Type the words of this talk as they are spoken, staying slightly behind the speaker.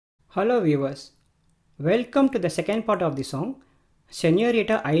Hello viewers, welcome to the second part of the song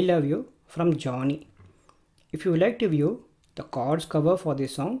Senorita I Love You from Jhonny. If you would like to view the chords cover for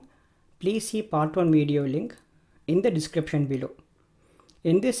this song, please see part 1 video link in the description below.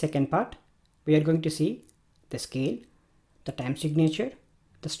 In this second part, we are going to see the scale, the time signature,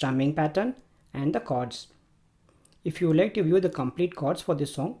 the strumming pattern and the chords. If you would like to view the complete chords for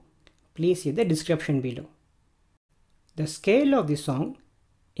this song, please see the description below. The scale of the song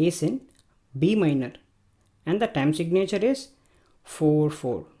is in B minor and the time signature is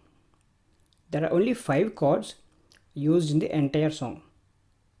 4/4. There are only 5 chords used in the entire song.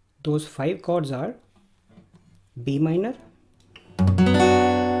 Those 5 chords are B minor,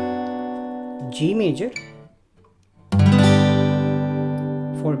 G major.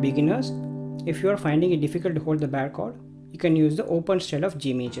 For beginners, if you are finding it difficult to hold the bar chord, you can use the open style of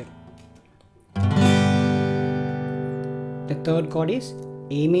G major. The third chord is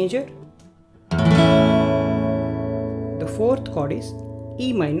A major. The fourth chord is E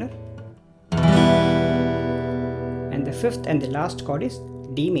minor. And the fifth and the last chord is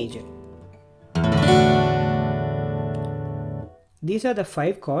D major. These are the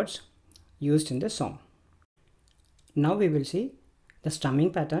 5 chords used in the song. Now we will see the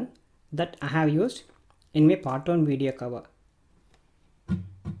strumming pattern that I have used in my part 1 video cover.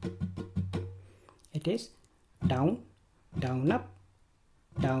 It is down, down, up,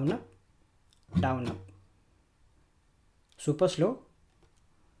 down, up, down, up. Super slow.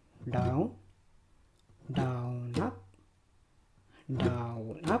 Down, down, up,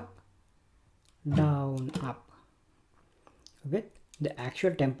 down, up, down, up. With the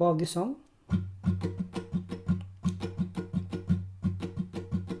actual tempo of the song.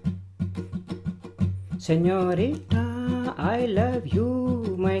 Senorita, I love you,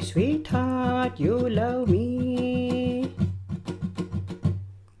 my sweetheart, you love me.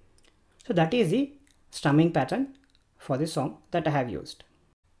 So that is the strumming pattern for the song that I have used.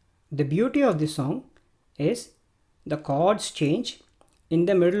 The beauty of this song is the chords change in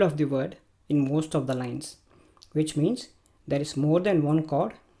the middle of the word in most of the lines, which means there is more than one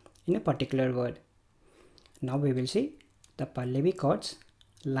chord in a particular word. Now we will see the Pallavi chords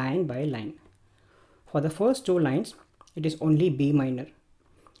line by line. For the first 2 lines, it is only B minor.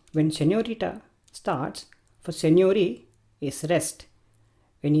 When Senorita starts, for Senori is rest.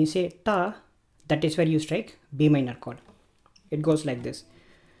 When you say ta, that is where you strike B minor chord. It goes like this.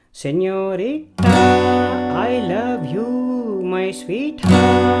 Senorita, I love you, my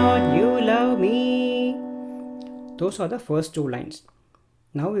sweetheart, you love me. Those are the first 2 lines.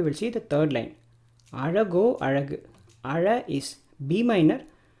 Now we will see the third line. Arago, arag. Ara is B minor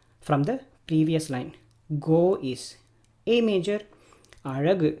from the previous line. Go is A major.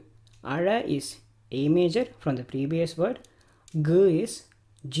 Arag. Ara is A major from the previous word. G is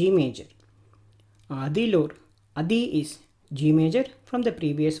G major. Adhi lor. Adhi is G major from the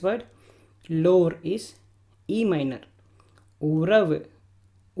previous word. Lor is E minor. Urav.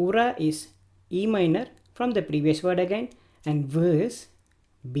 Ura is E minor from the previous word again. And V is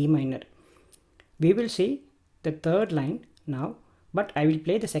B minor. We will see the third line now, but I will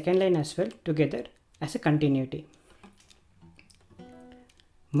play the second line as well together as a continuity.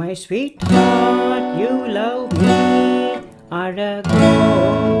 My sweetheart, you love me.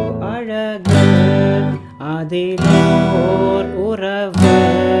 Arago, arago, Adhi lor urav.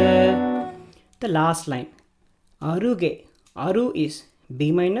 The last line. Aruge. Aru is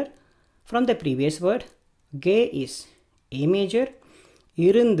B minor from the previous word. Ge is A major.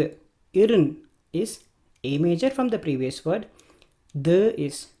 Irund. Irun is A major from the previous word. The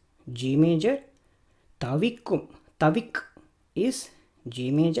is G major. Tavikum. Tavik is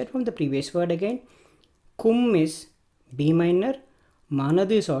G major from the previous word again. Kum is B minor.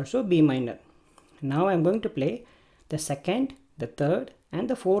 Manadhu is also B minor. Now I am going to play the second, the third and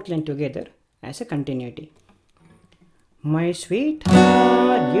the fourth line together as a continuity. My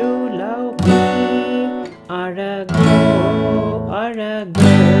sweetheart, you love me. Arago, arago,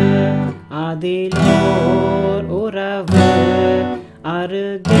 Adhi lor urav.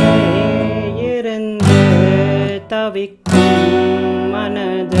 Arge irunde Thavik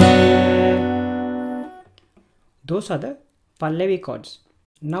manadhu. Those are the Pallavi chords.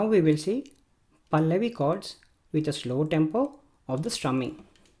 Now we will see Pallavi chords with a slow tempo of the strumming.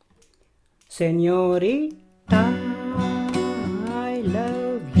 Senorita, I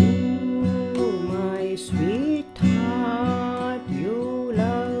love you, my sweetheart, you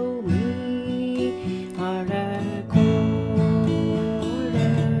love me. Arago,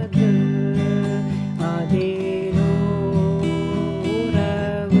 arago, Adhi lor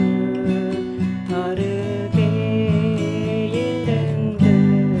urav. Arge irunde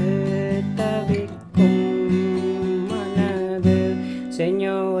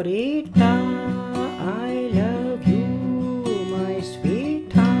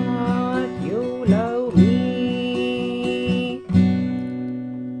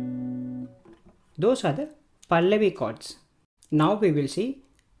Those are the Pallavi chords. Now we will see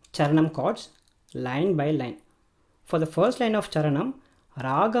Charanam chords line by line. For the first line of Charanam,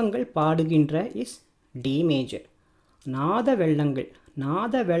 Raagangal paadugindra is D major. Naadha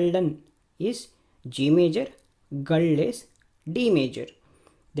vellan is G major. Gal is D major.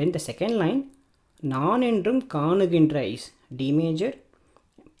 Then the second line, Naanendrum kaanugindra is D major.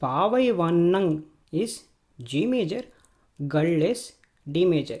 Paavai vannan is G major. Gal is D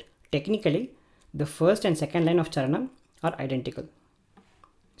major. Technically, the first and second line of Charanam are identical.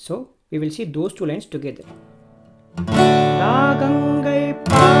 So we will see those two lines together. Raagangal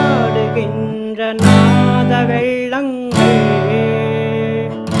paadugindra naadha vellangal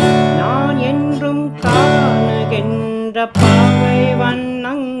Naanendrum kaanugindra paavai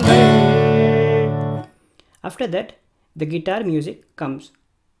vannangal. After that, the guitar music comes.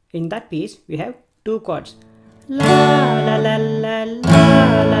 In that piece, we have two chords. La la la la la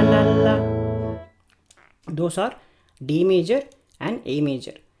la la la. Those are D major and A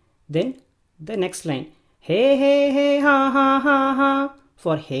major. Then the next line, hey hey hey ha ha ha ha.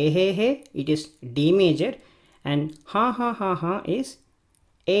 For hey hey hey it is D major and ha ha ha ha is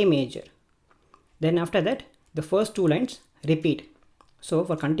A major. Then after that the first two lines repeat. So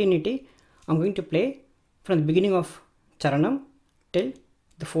for continuity I'm going to play from the beginning of Charanam till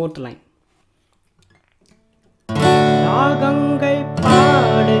the fourth line. Raagangal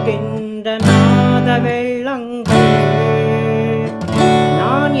paadugindra naadha vellangal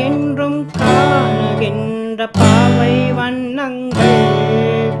Naanendrum kaanugindra paavai vannangal.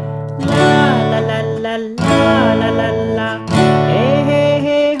 La la la la la la la la. Hey hey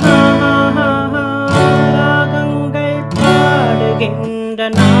hey ha ha ha ha. Raagangal paadugindra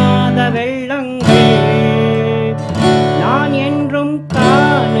naadha vellangal Naanendrum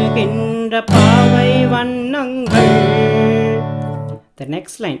kaanugindra paavai vannangal. The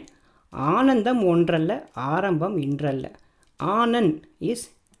next line, Aanandam ondralla, Aarambam indralla. Aanan is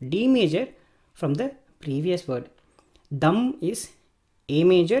D major from the previous word. Dham is A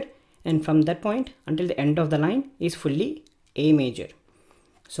major and from that point until the end of the line is fully A major.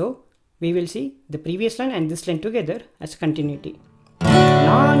 So we will see the previous line and this line together as continuity.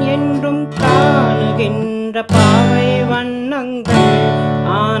 Naanendrum kaanugindra paavai vannangal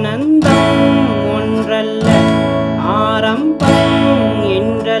Aanandam ondralla Aarambam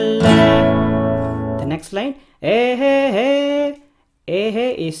indralla. The next line, hey hey hey. A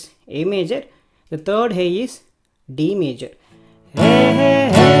hey is A major. The third hey is D major. Hey hey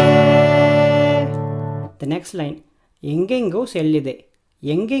hey. The next line, Yengengo sellu.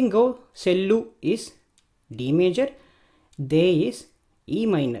 Yengengo sellu is D major. Dhey is E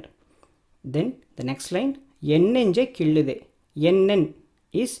minor. Then the next line, Yengengo killu. Yengen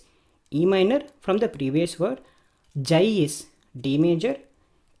is E minor from the previous word. Dhey is D major.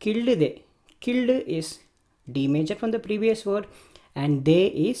 Killu is D major from the previous word and dhey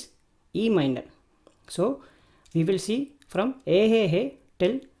is E minor. So we will see from A hey hey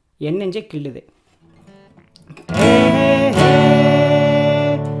till Yengengo killu. Hey hey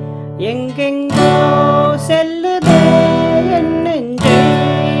hey. Yengengo sellu Yengengo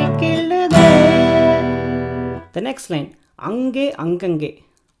killu. The next line, Angey angange.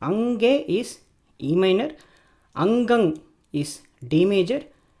 Angey is E minor. Angan is D major.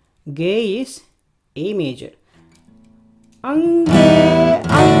 Gay is A major. Angey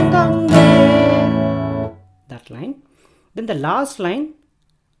angange. That line. Then the last line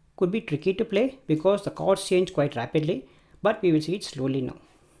could be tricky to play because the chords change quite rapidly, but we will see it slowly now.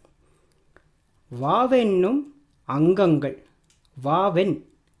 Vavennum angangal. Vaven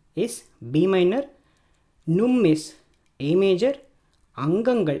is B minor. Num is A major.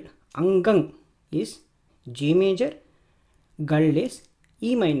 Angangal, angang is G major. Gal is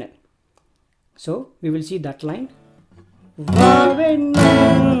E minor. So we will see that line.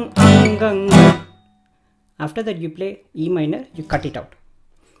 Vavennum angangal. After that you play E minor, you cut it out.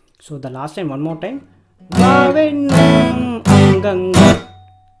 So the last line one more time. Vavennum angangal.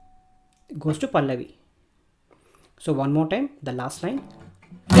 Goes to Pallavi. So one more time, the last line.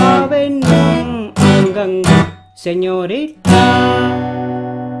 Vavennum angangal. Senorita.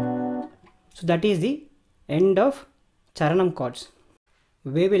 So that is the end of Charanam chords.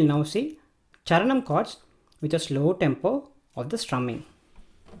 We will now see Charanam chords with a slow tempo of the strumming.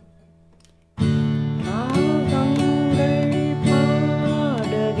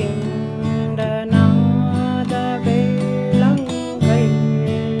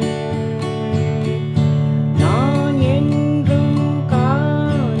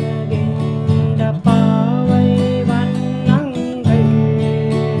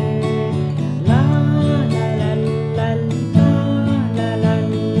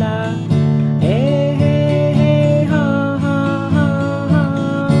 Hey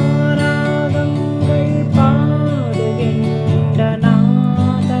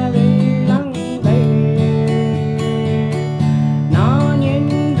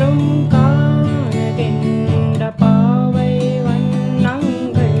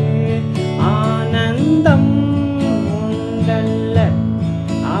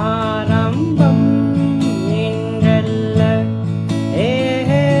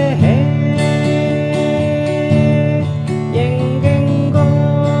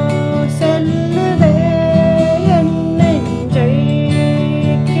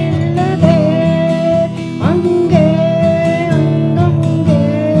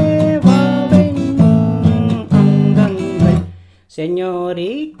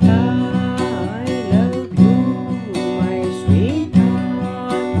Senorita, I love you, my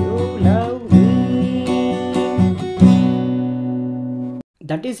sweetheart, you love me.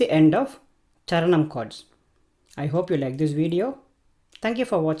 That is the end of Charanam chords. I hope you like this video. Thank you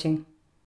for watching.